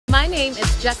name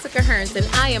is Jessica Hearns, and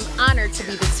I am honored to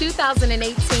be the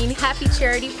 2018 Happy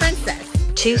Charity Princess.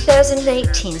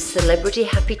 2018 Celebrity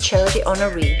Happy Charity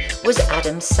honoree was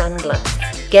Adam Sandler.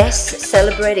 Guests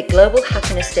celebrated Global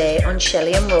Happiness Day on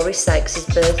Shelley and Rory Sykes'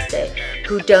 birthday,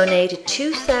 who donated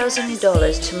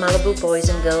 $2,000 to Malibu Boys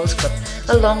and Girls Club,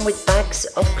 along with bags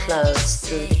of clothes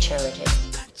through the charity.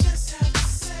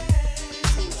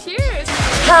 Cheers!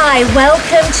 Hi,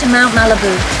 welcome to Mount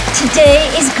Malibu. Today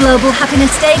is Global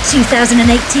Happiness Day 2018,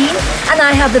 and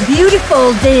I have the beautiful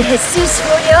De Jesus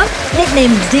Julio,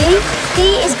 nicknamed D.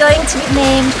 He is going to be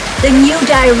named the new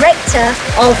director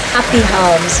of Happy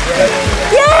Homes.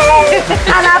 Yay!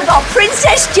 And I've got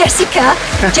Princess Jessica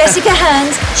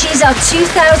Hearns. She's our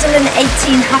 2018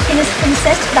 Happiness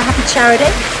Princess for the Happy Charity.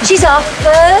 She's our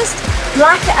first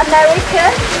Black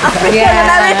American, African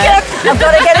American. I've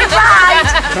got to get it right.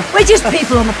 We're just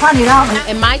people on the planet, aren't we?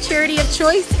 And my charity of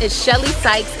choice is Shelley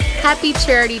Sykes'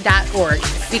 happycharity.org,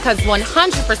 because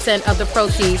 100% of the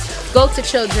proceeds go to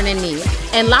children in need.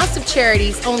 And lots of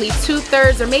charities, only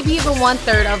 2/3 or maybe even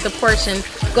 1/3 of the portion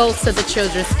goes to the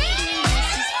children's.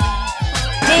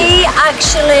 Dee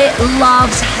actually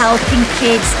loves helping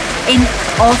kids in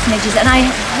orphanages, and I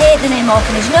hate the name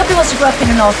orphanage. Nobody wants to grow up in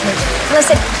an orphanage. And I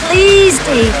said, please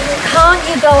Dee, can't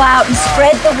you go out and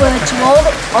spread the word to all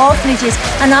the orphanages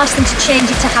and ask them to change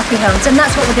it to happy homes? And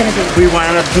that's what we're going to do. We want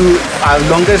to do as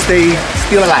long as they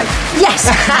still alive. Yes,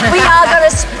 we are going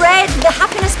to spread the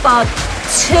happiness bug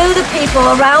to the people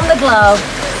around the globe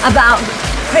about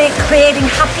creating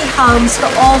happy homes for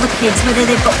all the kids, whether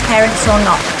they've got parents or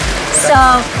not. So,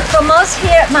 from us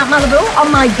here at Mount Malibu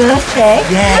on my birthday,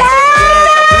 and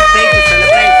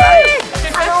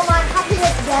all my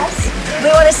happiness guests,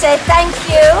 we want to say thank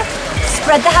you.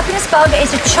 Spread the happiness bug.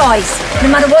 It's a choice. No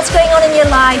matter what's going on in your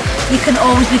life, you can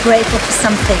always be grateful for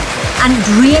something. And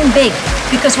dream big,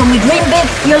 because when we dream big,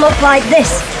 you look like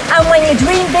this. And when you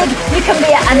dream big, you can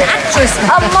be an actress,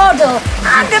 a model,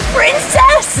 and a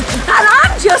princess. And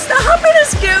I'm just a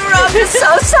happiness guru. I'm just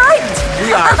so psyched.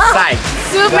 We are psyched.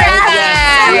 Super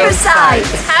excited! Super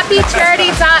psyched.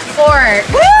 Happycharity.org.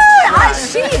 Woo!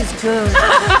 She is good.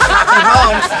 Happy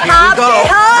homes. Here we go.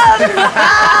 Happy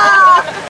home.